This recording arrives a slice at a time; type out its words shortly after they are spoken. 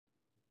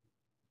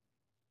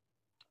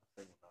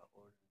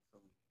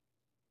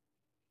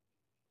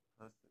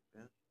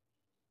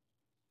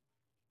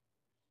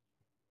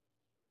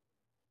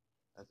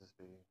just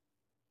be,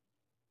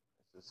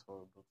 it's just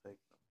horrible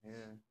take from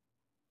here,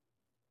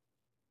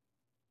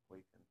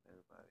 waking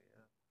everybody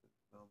up.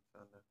 I'm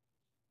trying to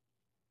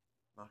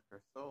knock her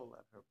soul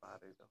out her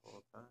body the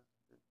whole time.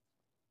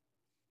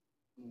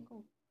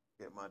 Mm-hmm.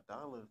 Get my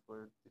dollars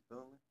worth, you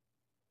feel me?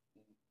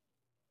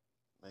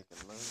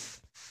 Making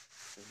love.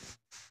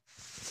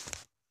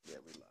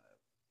 Yeah, we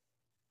live.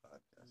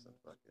 Podcast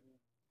and fucking.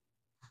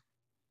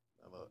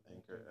 A little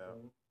anchor out.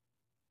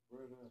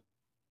 Word up.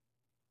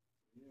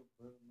 Yeah,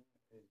 brother, man.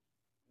 Hey,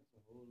 there's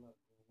a whole lot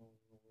going on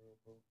in the world,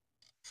 bro.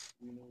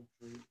 We know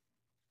Drake.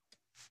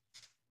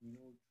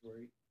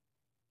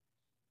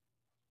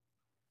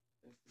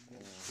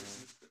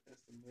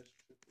 SMS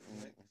Triple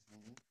X.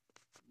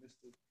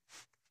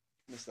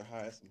 Mr.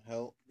 Hire some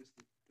help.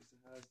 Mr.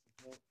 Hire some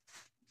help.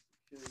 Mr.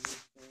 Kill your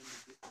son to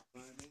get the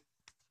final.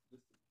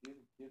 Mr. Get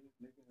it,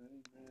 nigga. I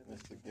ain't mad.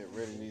 Mr. Get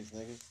rid of these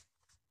niggas.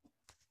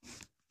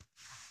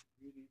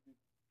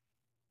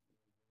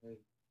 Hey,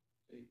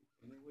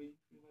 any way you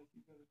feel like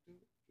you gotta do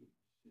it, do it.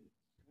 Shit.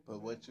 But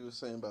what you were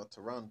saying about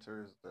Toronto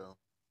is though.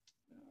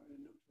 I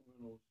already knew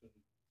Toronto's gonna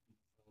be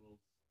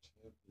finals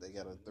champions. They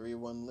got a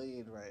 3-1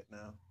 lead right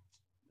now.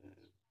 Man,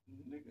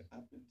 nigga,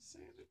 I've been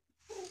saying it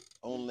before.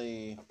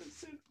 I've been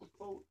saying it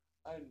before.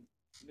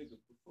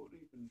 Before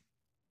they even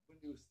when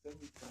they was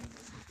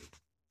semifinals,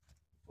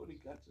 before they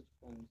got to the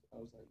finals, I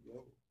was like,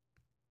 yo,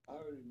 I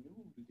already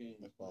knew the game.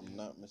 If I'm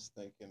not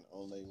mistaken,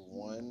 only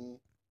one,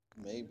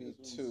 maybe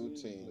two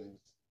teams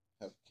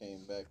have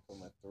came back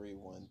from a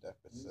 3-1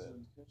 deficit.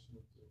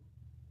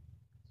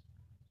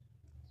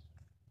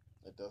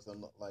 It doesn't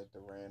look like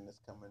Durant is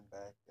coming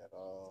back at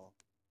all.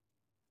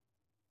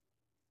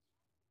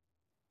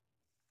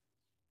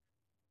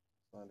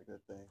 It's not a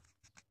good thing.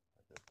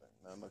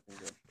 Not looking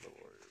good for the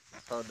Warriors.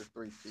 It's hard to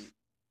three-peat.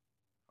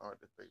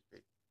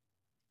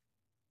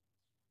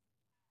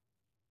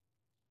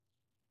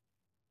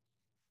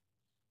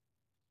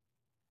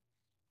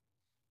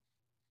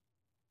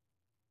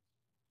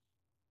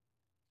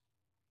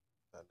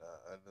 But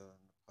other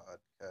than the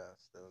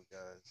podcast, though,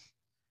 guys,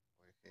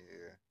 we're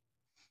here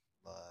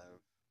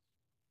live.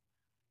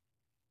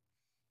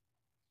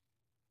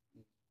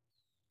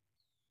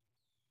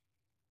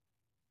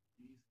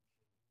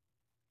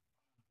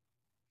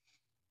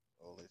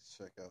 Always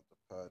check out the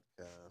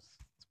podcast.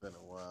 It's been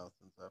a while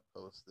since I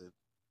posted.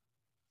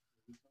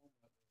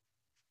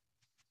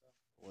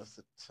 What's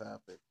the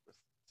topic?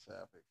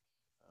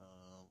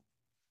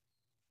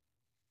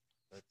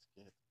 Let's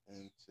get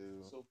into.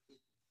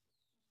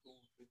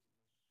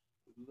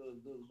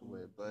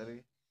 Wait,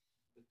 buddy.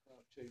 The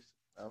cloud chaser.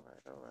 All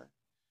right.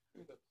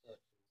 Who's the cloud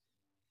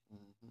chaser?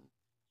 Mm-hmm.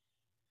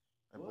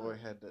 That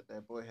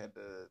boy had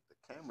the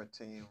camera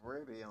team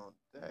ready on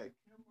deck.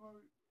 The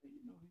camera, he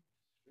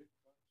straight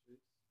cloud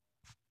chase.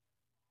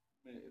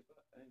 Man, if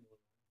I ain't gonna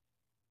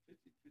lie,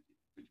 50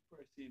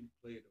 probably seen him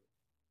play though.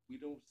 We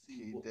don't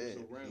see what was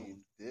around.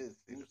 He did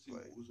see we don't see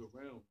play. what was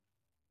around.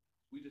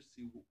 We just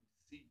see what we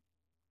see.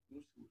 We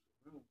don't see what's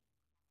around.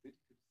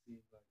 50 could see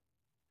like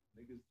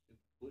niggas in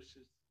the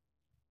bushes,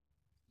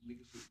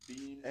 niggas with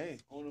beans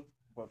on them.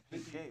 But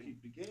 50 keep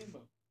the game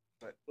up.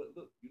 But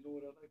look, you know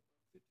what I like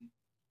about 50? He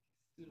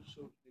still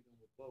showed the nigga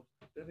on the bubbles.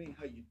 That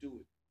ain't how you do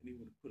it. And he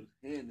wanna put his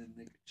hand in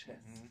the nigga's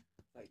chest. Mm-hmm.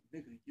 Like,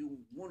 nigga,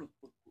 you wanna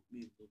fuck with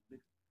me, little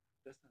nigga.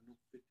 That's not no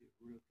 50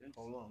 real gangster.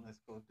 Hold on,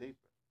 let's go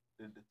deeper.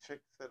 Did the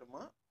chick set him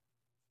up?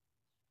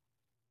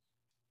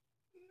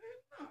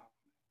 No.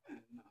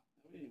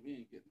 We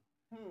ain't getting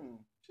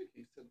chick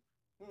ain't set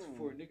him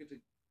for a nigga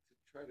to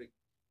try to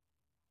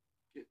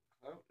get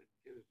clout and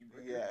get his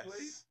record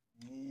played.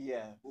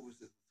 Yes. What was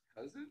it? His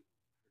cousin?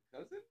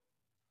 Her cousin?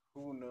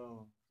 Who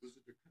knows? Was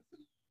it her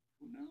cousin?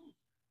 Who knows?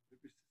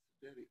 Maybe sister,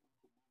 daddy,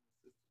 uncle, mama,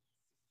 sister,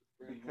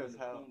 friend, because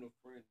how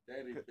friend,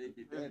 daddy,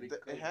 baby, daddy.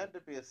 It had to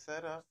be a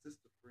setup.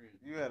 Sister, friend.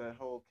 You had a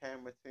whole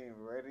camera team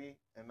ready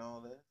and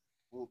all this.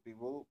 Whoopie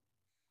whoop.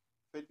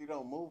 50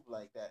 don't move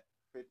like that.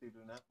 50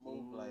 do not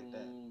move like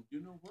that.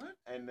 You know what?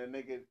 And the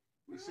nigga,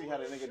 you see how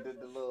the nigga did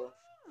the little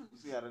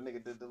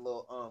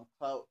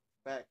clout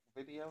back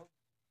video?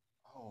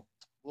 Oh,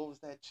 what was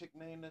that chick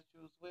name that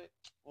you was with?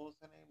 What was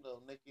her name?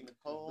 Little Nikki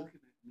Nicole?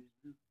 Looking at me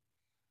now.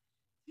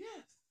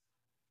 Yes.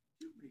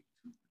 You make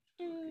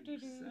too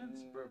much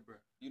sense, bro.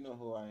 You know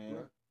who I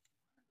am.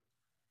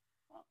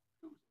 How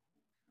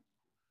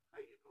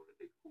you know that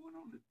they going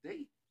on a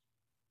date?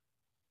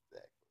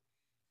 Exactly.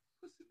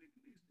 Pussy nigga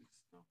needs to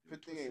stump.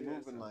 50 ain't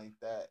moving like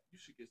that. You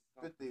should get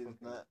stumped. 50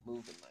 is not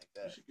moving like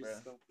that, you should get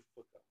stumped the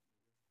fuck out.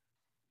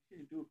 You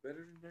can't do it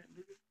better than that,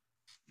 nigga.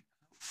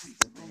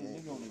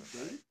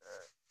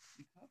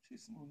 You cop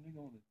chasing on a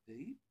nigga on a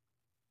date?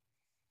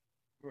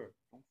 Bro,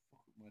 don't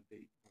fuck with my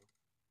date, bro.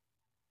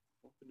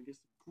 I'm finna get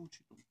some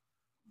coochie.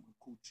 My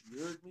coochie, you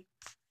heard me?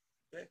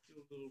 Back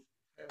your little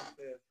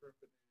half-ass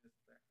ripping ass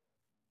back.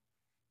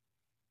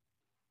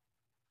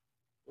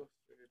 What's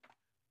that?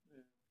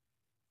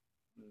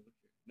 Man, look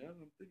here. Now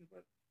that I'm thinking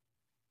about it,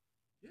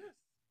 yes.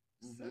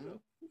 Set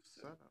up. Who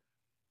set up?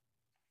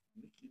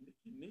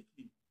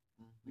 Nikki.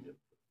 We gotta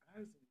put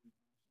eyes on you.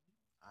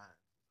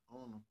 Eyes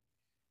on him.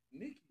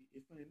 Nikki,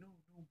 if I know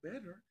no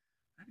better,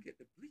 I'd get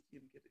the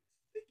blicky and get it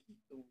sticky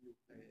on real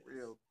fast.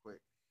 Real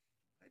quick.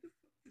 Why the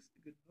fuck this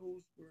nigga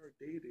knows where our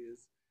date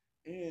is,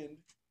 and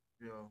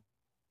yo,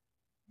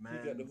 he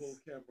got the whole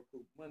camera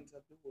crew. Man's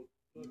have the whole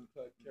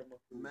camera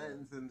crew.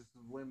 Men's and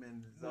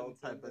women's all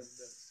type of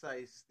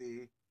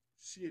shiesty.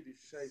 Shitty,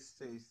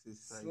 shiesty,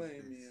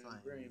 slimy and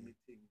grimy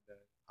thing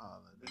that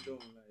all of we them.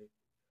 don't like,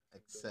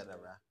 etc.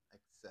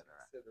 etc.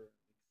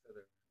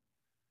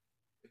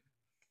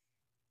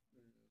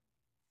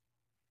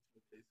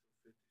 Okay,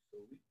 so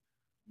 50.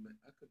 So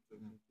I come to a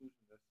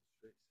conclusion that's a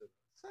straight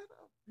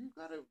setup. You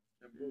gotta.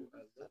 And bro,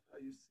 I love how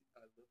you see.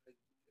 I love how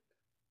you look at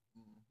that.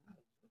 Mm-hmm. I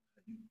love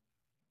how you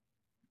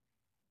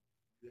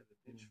got a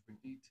niche for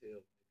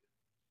detail, nigga.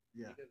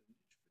 Yeah. You got a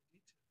niche for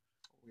detail.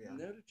 Yeah.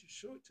 Now that you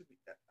show it to me,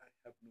 I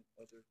have no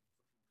other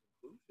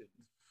fucking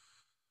conclusions.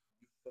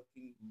 You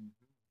fucking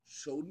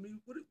showed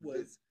me what it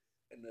was,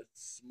 and a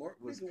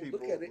smart nigga will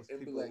look at it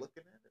and be like,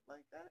 looking at it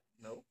like that?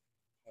 No.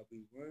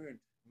 Probably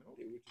weren't. No.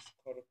 They were just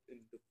caught up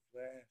in the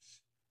flash,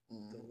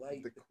 the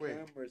light, the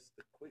cameras,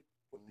 the quick,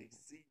 what they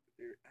see with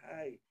their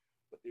eye,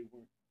 but they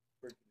weren't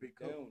breaking it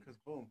down. Because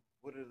boom,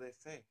 what do they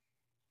say?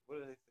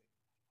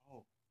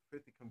 Oh,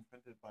 50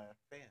 confronted by a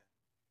fan.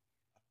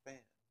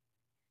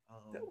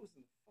 That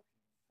wasn't a fucking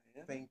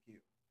fan. Thank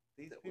you.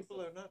 These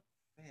people are not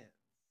fans.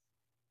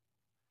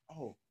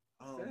 Oh,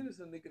 fan is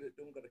a nigga that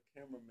don't got a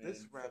cameraman.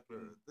 This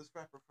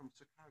rapper from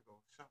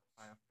Chicago shot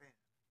by a fan.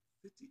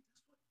 50.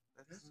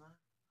 That's not.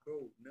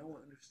 Bro, now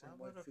I understand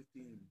why 50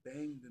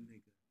 banged the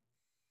nigga.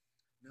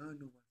 Now I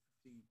know why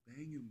 50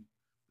 banged him.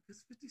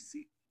 Because 50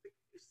 see,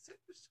 you set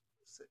this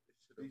shit up.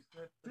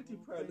 50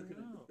 probably looking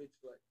at the bitch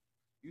like.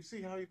 You see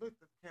how he looked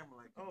at the camera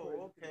like,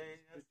 oh,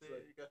 okay, that's it.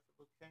 Like, you got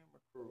the little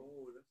camera crew.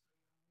 Oh, that's how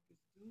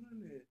he's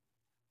doing it.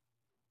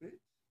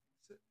 Bitch,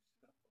 set this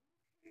shit up.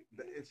 Okay,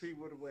 bitch. If he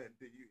would have went,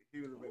 he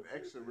would have been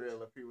extra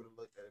real if he would have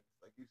looked at it.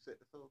 Like, you set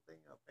this whole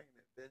thing up, ain't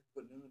it, bitch?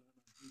 But no.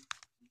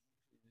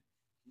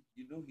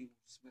 You know he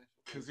will smash.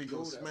 Because he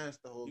gonna smash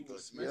the whole thing.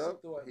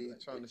 Yep, he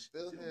trying to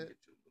still hit.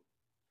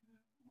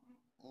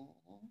 Not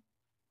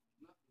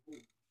the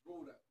whole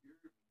throw that.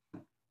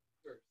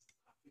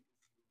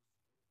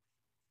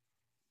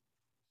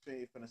 She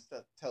ain't finna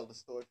tell the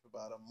story for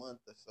about a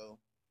month or so.